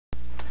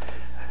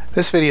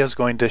This video is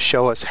going to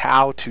show us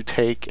how to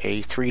take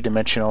a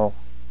three-dimensional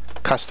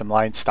custom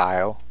line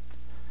style.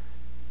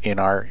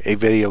 A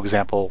video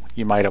example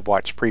you might have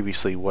watched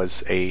previously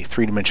was a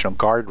three-dimensional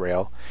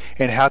guardrail,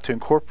 and how to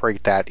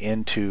incorporate that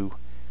into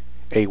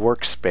a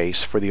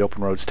workspace for the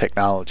Open Roads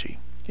technology.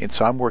 And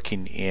so I'm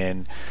working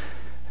in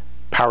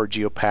Power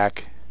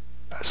Geopack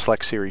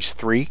Select Series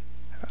 3.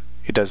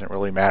 It doesn't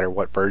really matter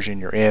what version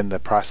you're in, the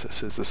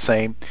process is the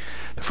same.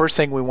 The first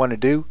thing we want to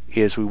do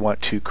is we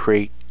want to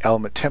create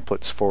element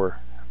templates for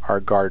our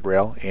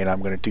guardrail, and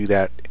I'm going to do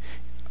that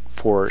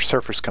for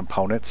surface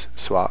components.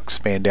 So I'll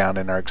expand down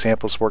in our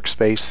examples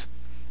workspace,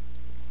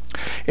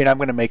 and I'm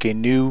going to make a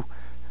new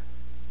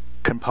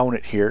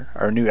component here,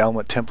 our new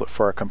element template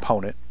for our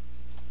component.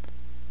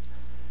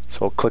 So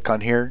we'll click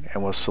on here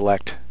and we'll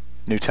select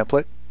new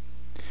template,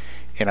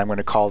 and I'm going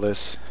to call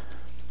this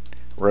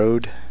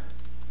road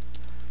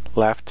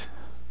left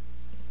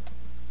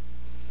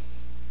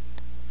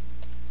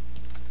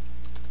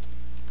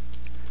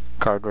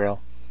guardrail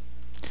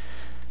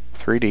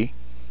 3D,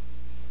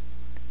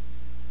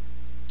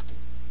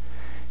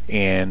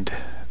 and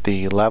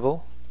the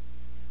level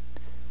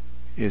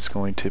is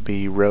going to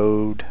be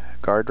road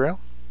guardrail,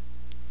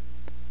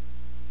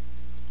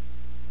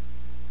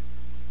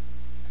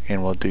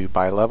 and we'll do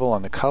by level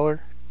on the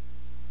color,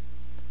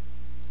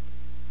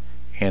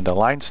 and the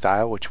line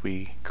style, which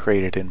we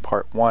created in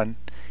part 1,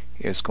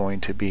 is going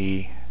to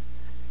be,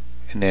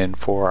 and then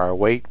for our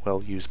weight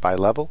we'll use by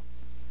level.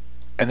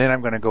 And then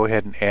I'm going to go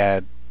ahead and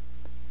add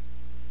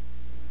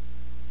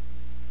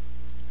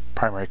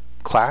primary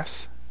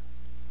class,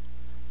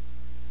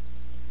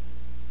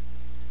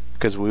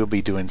 because we'll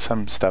be doing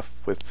some stuff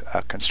with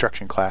a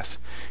construction class.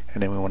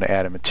 And then we want to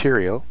add a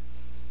material,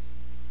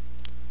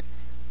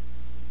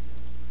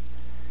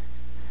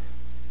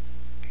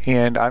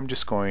 and I'm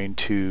just going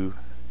to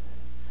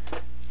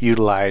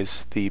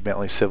utilize the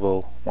Bentley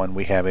Civil one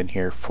we have in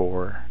here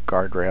for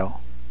guardrail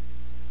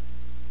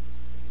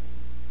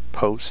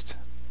post.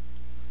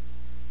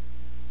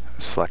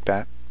 Select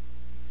that,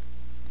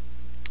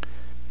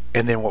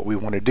 and then what we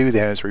want to do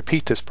then is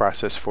repeat this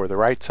process for the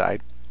right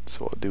side.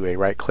 So we'll do a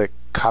right click,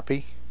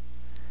 copy,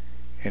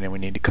 and then we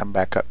need to come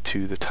back up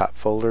to the top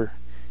folder,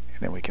 and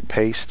then we can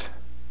paste,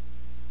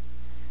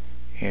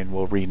 and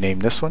we'll rename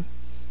this one.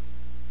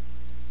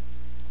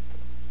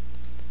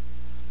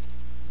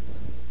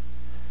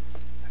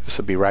 This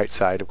will be right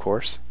side, of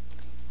course,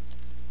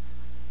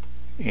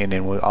 and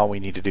then all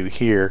we need to do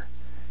here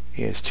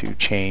is to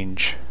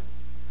change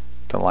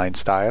the line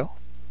style.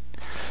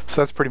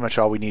 So that's pretty much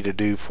all we need to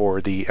do for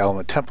the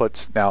element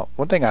templates. Now,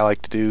 one thing I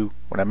like to do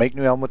when I make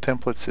new element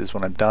templates is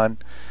when I'm done,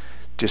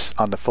 just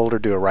on the folder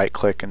do a right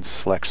click and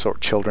select sort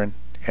children,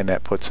 and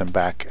that puts them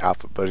back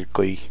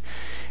alphabetically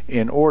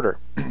in order.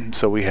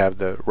 So we have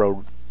the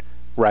road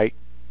right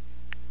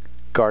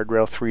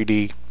guardrail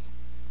 3D,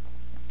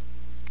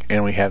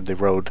 and we have the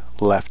road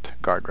left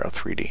guardrail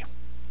 3D.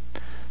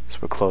 So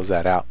we'll close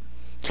that out.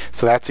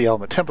 So that's the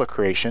element template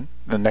creation.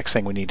 The next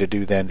thing we need to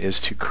do then is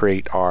to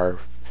create our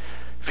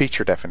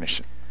feature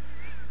definition.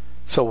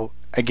 So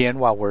again,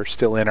 while we're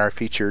still in our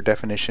feature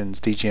definitions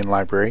DGN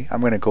library, I'm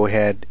going to go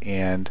ahead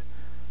and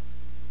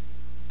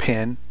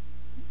pin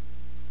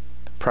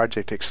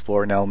Project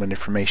Explorer and Element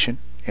Information,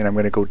 and I'm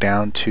going to go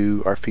down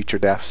to our feature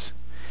defs.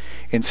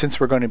 And since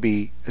we're going to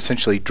be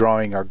essentially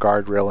drawing our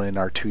guardrail in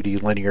our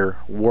 2D linear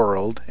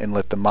world and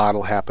let the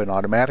model happen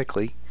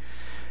automatically,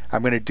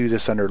 I'm going to do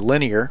this under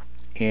linear,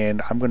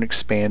 and I'm going to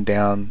expand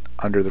down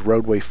under the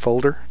roadway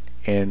folder,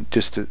 and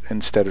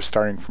instead of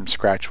starting from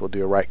scratch, we'll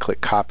do a right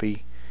click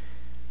copy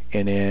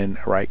and then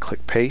a right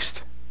click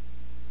paste,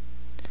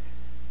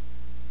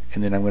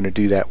 and then I'm going to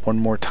do that one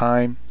more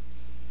time.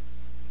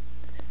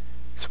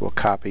 So we'll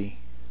copy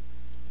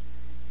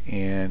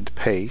and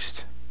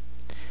paste,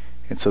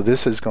 and so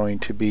this is going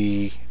to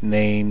be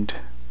named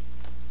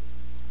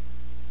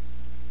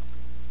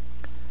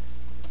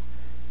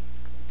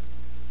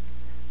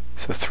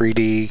so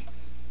 3D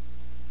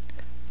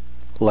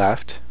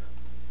left,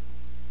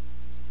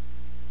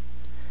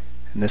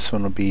 and this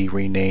one will be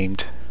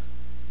renamed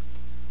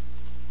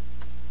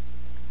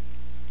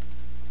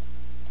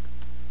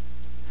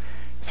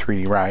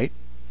right.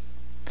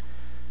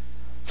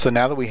 So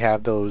now that we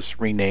have those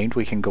renamed,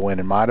 we can go in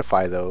and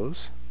modify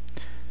those.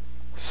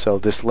 So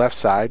this left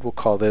side, we'll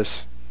call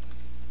this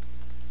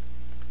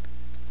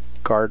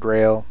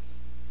guardrail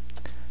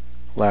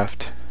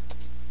left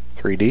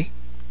 3D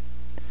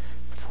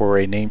for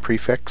a name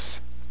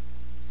prefix.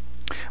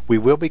 We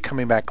will be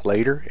coming back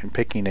later and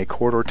picking a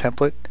corridor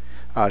template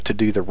to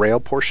do the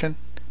rail portion,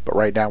 but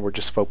right now we're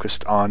just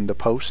focused on the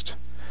post.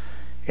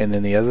 And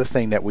then the other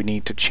thing that we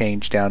need to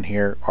change down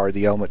here are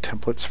the element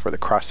templates for the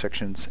cross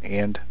sections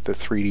and the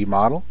 3D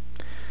model.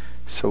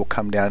 So we'll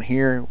come down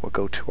here, we'll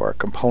go to our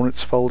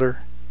components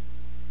folder,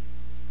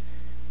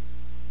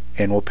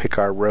 and we'll pick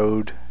our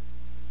road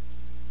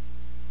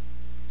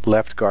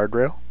left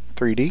guardrail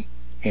 3D,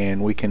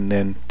 and we can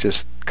then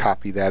just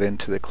copy that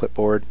into the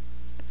clipboard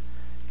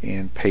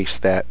and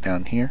paste that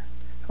down here.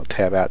 I'll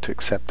tab out to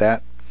accept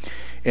that.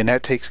 And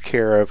that takes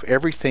care of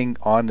everything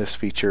on this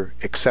feature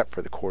except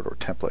for the corridor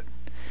template.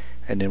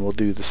 And then we'll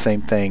do the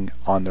same thing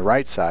on the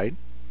right side.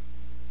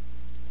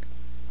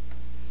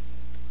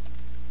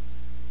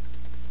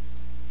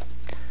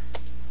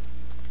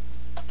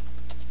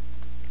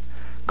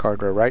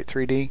 Guardrail right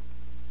 3D.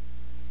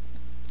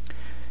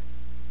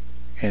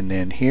 And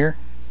then here.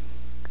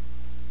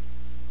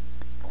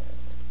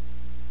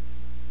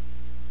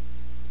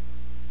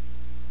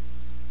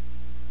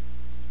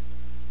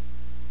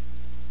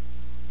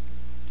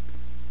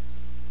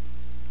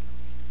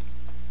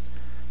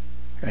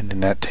 And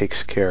then that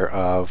takes care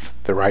of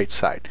the right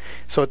side.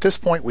 So at this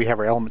point we have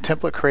our element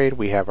template created,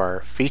 we have our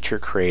feature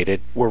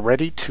created. We're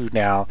ready to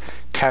now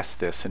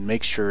test this and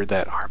make sure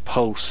that our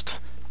posts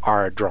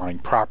are drawing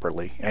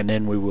properly, and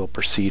then we will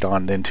proceed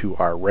on then to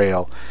our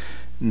rail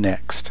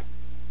next.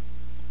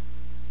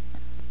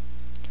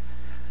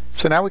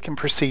 So now we can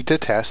proceed to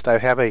test. I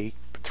have a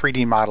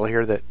 3D model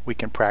here that we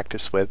can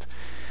practice with,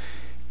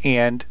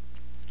 and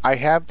I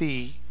have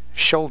the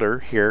shoulder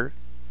here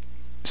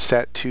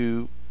set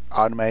to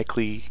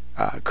automatically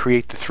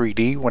create the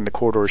 3D when the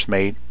corridor is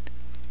made,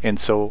 and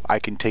so I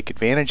can take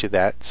advantage of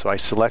that. So I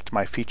select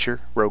my feature,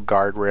 road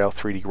guardrail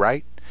 3D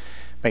right,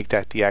 make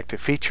that the active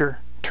feature,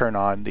 turn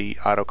on the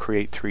auto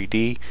create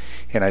 3D,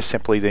 and I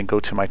simply then go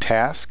to my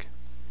task,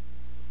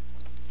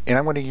 and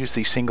I'm going to use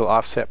the single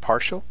offset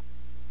partial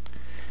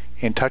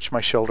and touch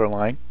my shoulder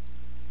line,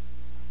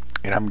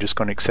 and I'm just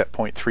going to accept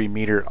 0.3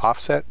 meter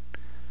offset,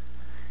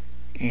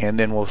 and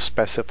then we'll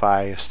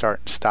specify a start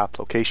and stop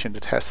location to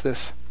test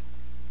this.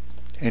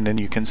 And then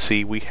you can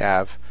see we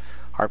have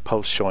our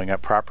post showing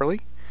up properly,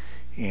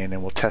 and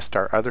then we'll test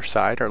our other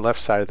side, our left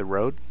side of the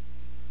road.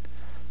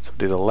 So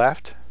do the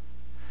left,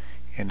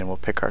 and then we'll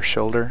pick our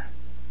shoulder,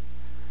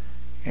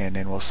 and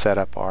then we'll set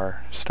up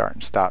our start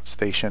and stop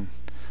station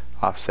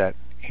offset,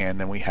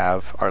 and then we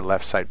have our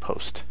left side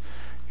post.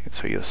 And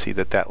so you'll see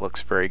that that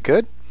looks very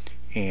good,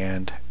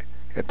 and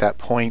at that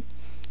point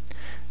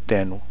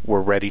then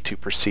we're ready to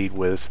proceed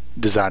with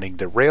designing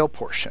the rail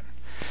portion.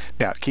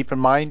 Now keep in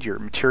mind your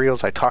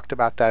materials, I talked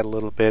about that a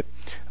little bit,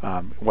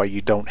 why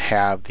you don't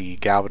have the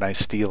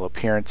galvanized steel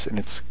appearance, and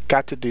it's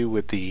got to do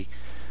with the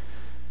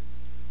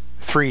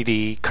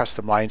 3D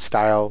custom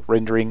Linestyle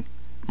rendering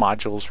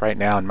modules right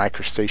now in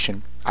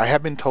MicroStation. I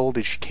have been told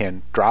that you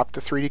can drop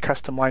the 3D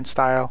custom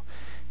Linestyle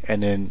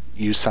and then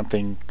use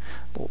something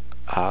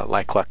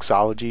like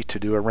Luxology to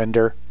do a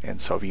render,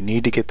 and so if you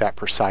need to get that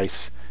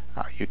precise,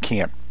 you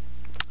can.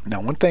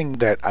 Now one thing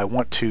that I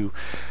want to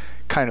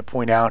kind of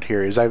point out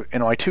here is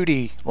in my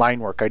 2D line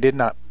work I did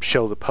not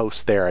show the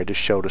post there, I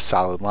just showed a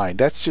solid line.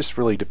 That's just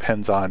really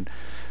depends on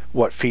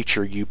what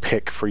feature you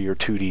pick for your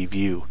 2D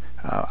view.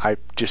 I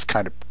just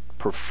kind of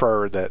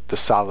prefer the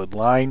solid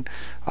line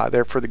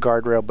there for the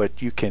guardrail,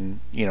 but you can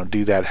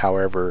do that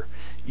however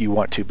you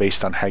want to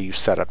based on how you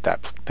set up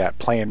that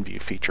plan view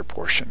feature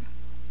portion.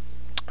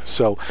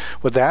 So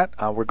with that,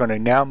 we're going to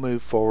now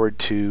move forward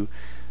to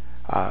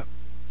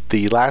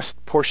the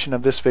last portion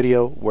of this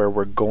video where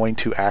we're going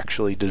to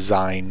actually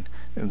design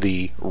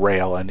the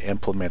rail and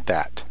implement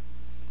that.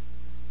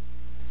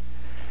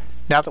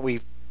 Now that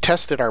we've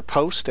tested our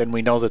post and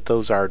we know that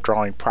those are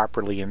drawing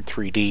properly in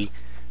 3D,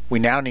 we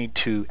now need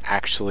to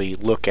actually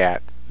look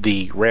at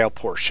the rail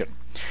portion.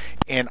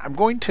 And I'm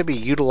going to be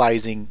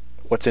utilizing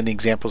what's in the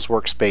examples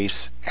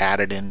workspace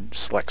added in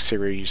Select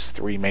Series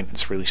 3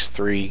 Maintenance Release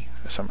 3.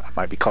 Some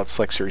might be called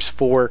Select Series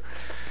 4.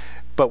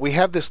 But we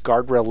have this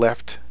guardrail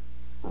left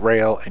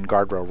rail and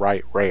guardrail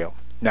right rail.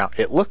 Now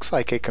it looks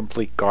like a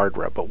complete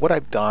guardrail, but what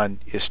I've done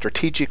is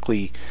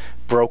strategically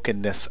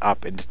broken this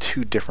up into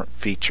two different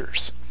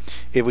features.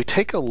 If we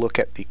take a look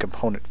at the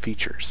component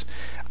features,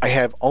 I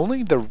have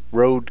only the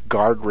road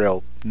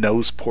guardrail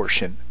nose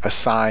portion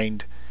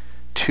assigned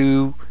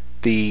to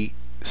the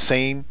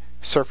same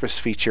surface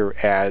feature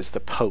as the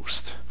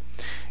post,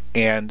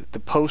 and the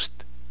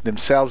posts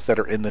themselves that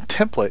are in the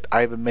template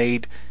I've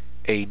made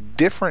a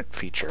different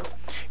feature,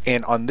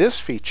 and on this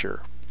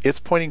feature it's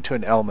pointing to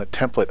an element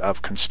template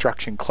of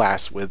construction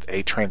class with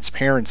a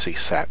transparency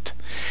set,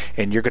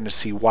 and you're going to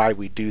see why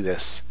we do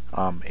this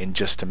in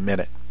just a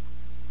minute.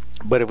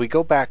 But if we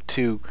go back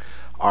to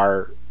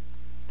our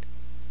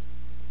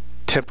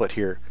template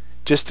here,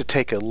 just to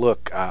take a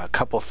look, a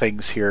couple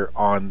things here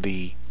on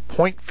the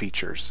point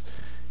features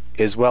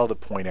as well to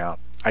point out.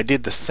 I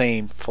did the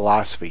same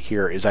philosophy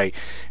here, is I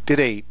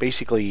did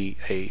basically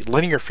a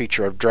linear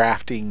feature of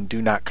drafting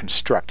do not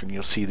construct, and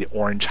you'll see the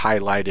orange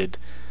highlighted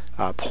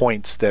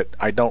points that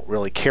I don't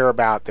really care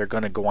about. They're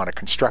going to go on a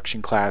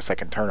construction class, I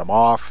can turn them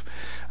off,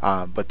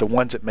 but the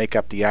ones that make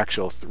up the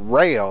actual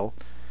rail,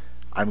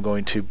 I'm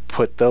going to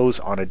put those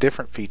on a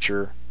different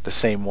feature, the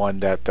same one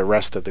that the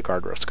rest of the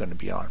guardrail is going to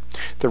be on.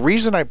 The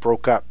reason I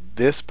broke up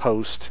this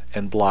post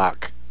and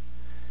block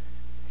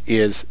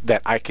is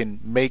that I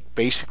can make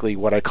basically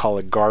what I call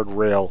a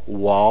guardrail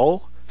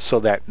wall, so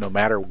that no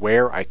matter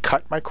where I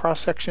cut my cross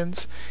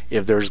sections,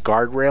 if there's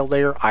guardrail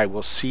there, I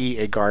will see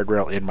a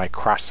guardrail in my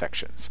cross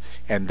sections,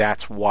 and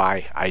that's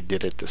why I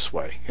did it this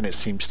way, and it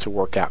seems to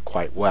work out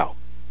quite well.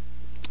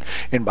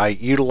 And by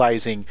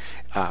utilizing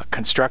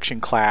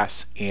construction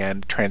class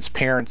and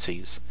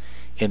transparencies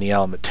in the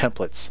element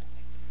templates,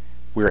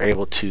 we're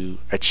able to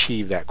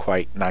achieve that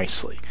quite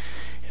nicely.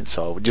 And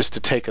so just to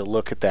take a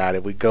look at that,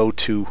 if we go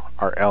to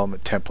our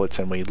element templates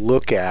and we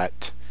look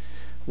at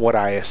what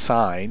I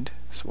assigned,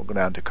 so we'll go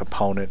down to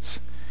components,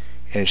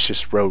 and it's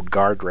just road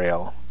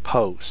guardrail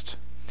post.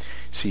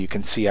 So you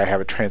can see I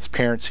have a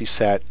transparency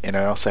set, and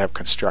I also have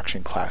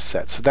construction class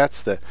set. So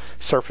that's the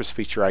surface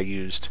feature I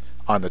used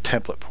on the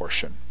template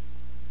portion.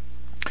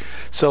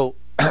 So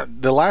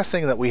the last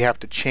thing that we have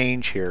to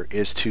change here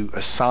is to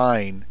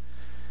assign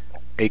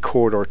a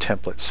corridor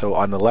template. So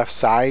on the left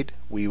side,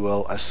 we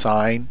will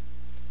assign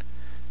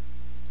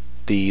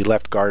the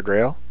left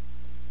guardrail,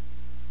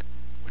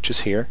 which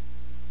is here.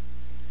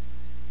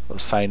 We'll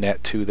assign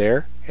that to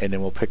there, and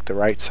then we'll pick the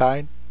right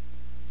side,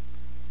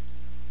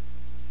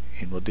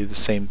 and we'll do the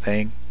same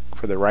thing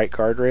for the right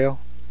guardrail.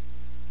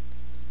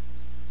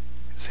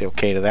 Say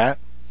OK to that,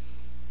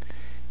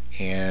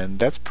 and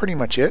that's pretty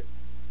much it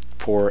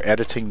for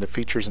editing the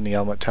features in the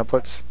element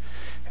templates.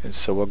 And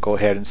so we'll go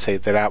ahead and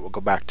save that out. We'll go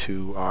back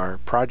to our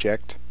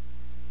project,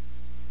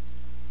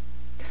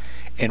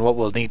 and what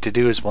we'll need to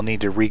do is we'll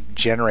need to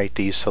regenerate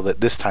these so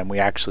that this time we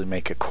actually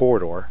make a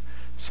corridor.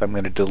 So I'm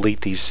going to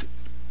delete these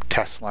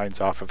test lines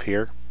off of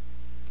here,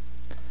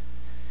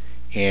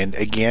 and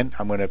again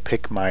I'm going to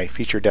pick my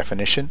feature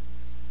definition.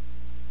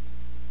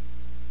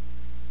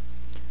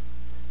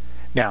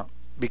 Now,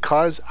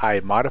 because I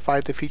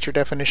modified the feature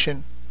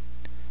definition,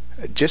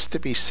 just to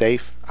be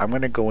safe, I'm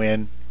going to go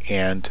in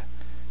and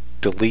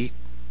delete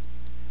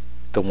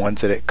the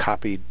ones that it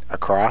copied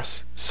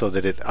across so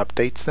that it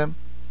updates them.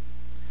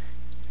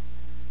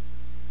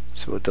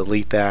 So we'll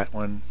delete that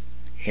one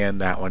and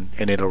that one,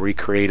 and it'll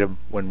recreate them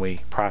when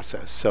we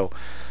process. So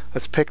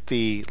let's pick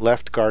the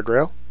left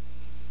guardrail.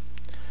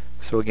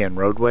 So again,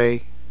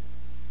 roadway,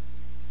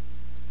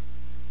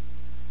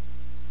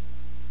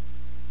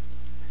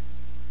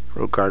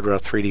 road guardrail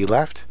 3D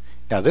left.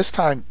 Now this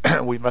time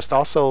we must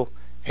also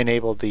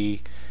enable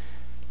the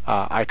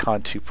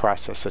icon to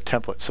process a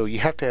template. So you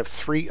have to have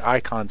 3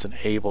 icons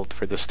enabled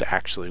for this to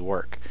actually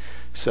work.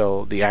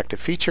 So the active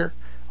feature,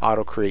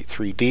 auto create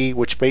 3D,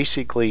 which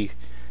basically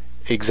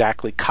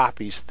exactly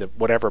copies the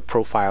whatever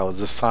profile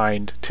is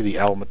assigned to the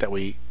element that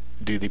we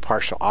do the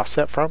partial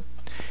offset from.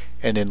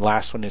 And then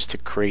last one is to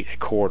create a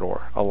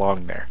corridor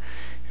along there.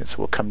 And so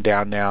we'll come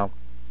down now.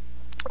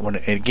 And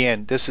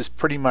again, this is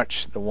pretty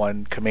much the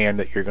one command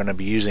that you're going to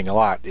be using a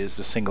lot, is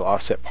the single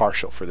offset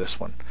partial for this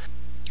one.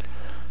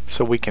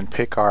 So we can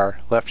pick our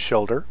left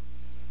shoulder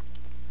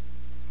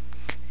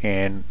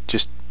and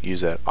just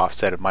use an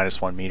offset of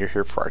 -1 meter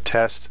here for our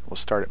test. We'll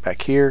start it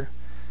back here,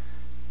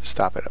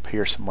 stop it up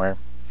here somewhere,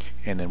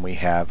 and then we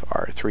have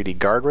our 3D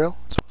guardrail.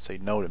 So we'll say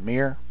no to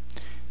mirror,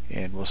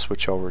 and we'll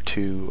switch over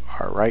to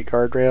our right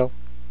guardrail,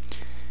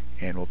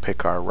 and we'll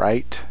pick our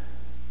right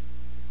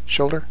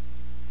shoulder.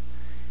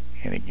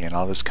 And again,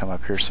 I'll just come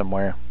up here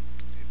somewhere,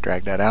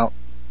 drag that out,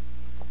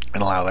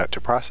 and allow that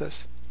to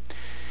process.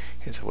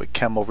 And so we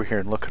come over here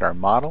and look at our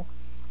model.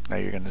 Now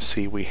you're going to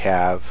see we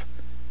have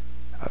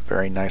a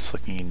very nice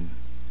looking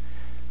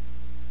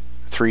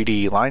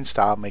 3D line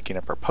style making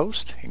up our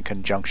post in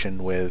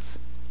conjunction with,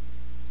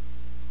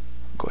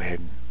 go ahead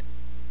and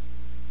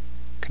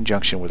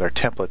conjunction with our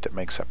template that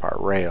makes up our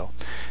rail.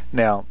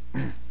 Now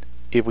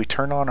if we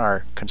turn on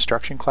our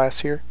construction class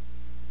here,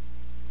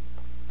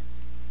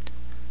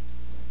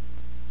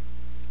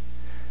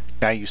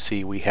 now you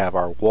see we have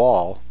our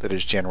wall that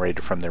is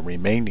generated from the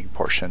remaining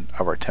portion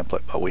of our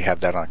template, but we have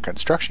that on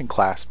construction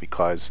class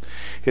because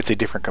it's a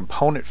different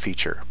component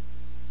feature,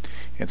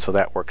 and so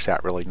that works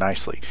out really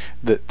nicely.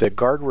 The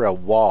guardrail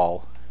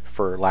wall,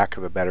 for lack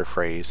of a better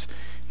phrase,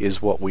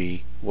 is what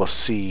we will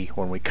see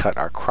when we cut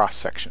our cross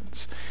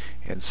sections,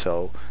 and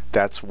so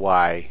that's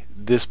why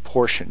this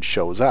portion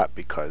shows up,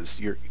 because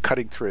you're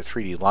cutting through a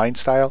 3D line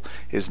style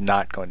is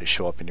not going to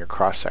show up in your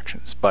cross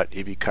sections. But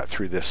if you cut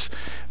through this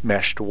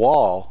meshed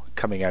wall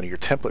coming out of your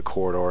template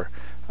corridor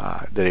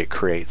that it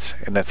creates,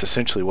 and that's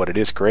essentially what it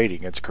is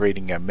creating, it's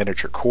creating a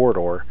miniature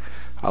corridor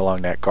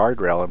along that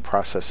guardrail and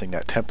processing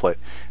that template,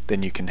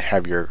 then you can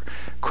have your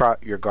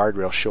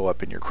guardrail show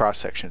up in your cross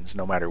sections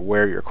no matter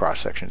where your cross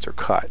sections are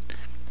cut,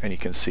 and you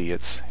can see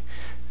it's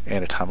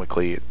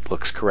anatomically it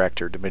looks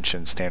correct or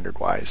dimension standard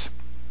wise.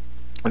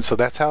 And so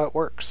that's how it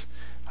works.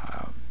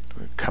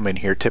 Come in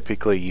here,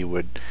 typically you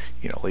would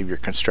leave your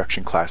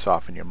construction class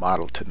off in your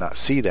model to not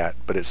see that,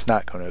 but it's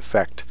not going to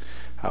affect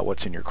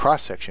what's in your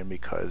cross section,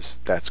 because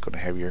that's going to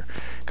have your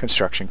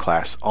construction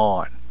class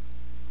on.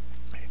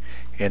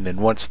 And then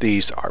once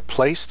these are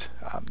placed,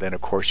 then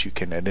of course you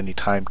can at any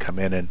time come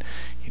in and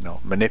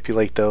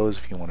manipulate those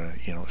if you want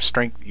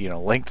to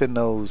lengthen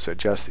those,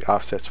 adjust the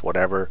offsets,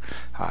 whatever.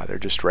 They're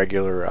just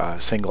regular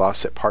single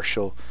offset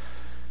partial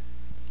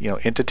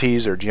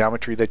entities or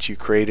geometry that you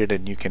created,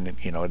 and you can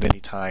at any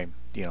time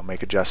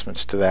make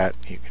adjustments to that.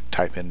 You can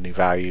type in new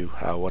value,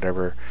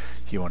 whatever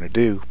you want to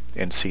do,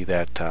 and see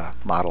that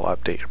model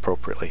update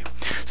appropriately.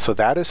 So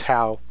that is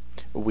how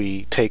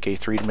we take a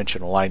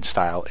three-dimensional line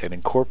style and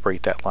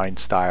incorporate that line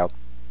style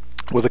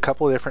with a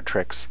couple of different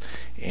tricks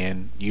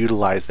and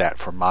utilize that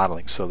for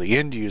modeling. So the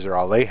end user,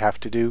 all they have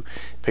to do,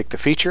 pick the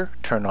feature,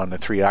 turn on the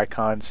three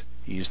icons,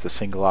 use the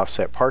single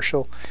offset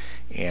partial,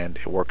 and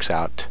it works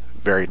out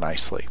very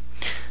nicely.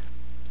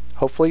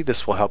 Hopefully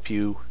this will help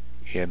you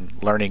in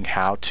learning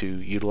how to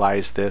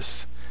utilize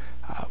this.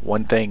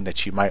 One thing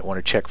that you might want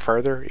to check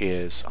further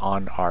is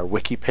on our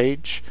wiki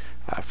page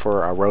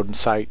for our rodent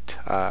site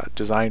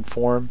design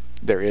forum.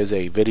 There is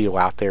a video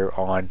out there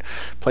on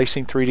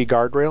placing 3D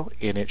guardrail,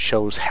 and it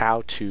shows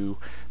how to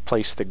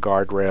place the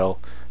guardrail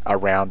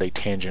around a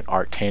tangent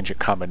arc tangent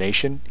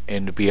combination,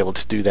 and to be able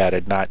to do that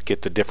and not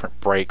get the different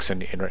breaks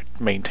and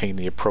maintain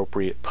the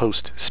appropriate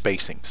post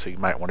spacing. So you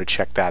might want to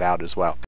check that out as well.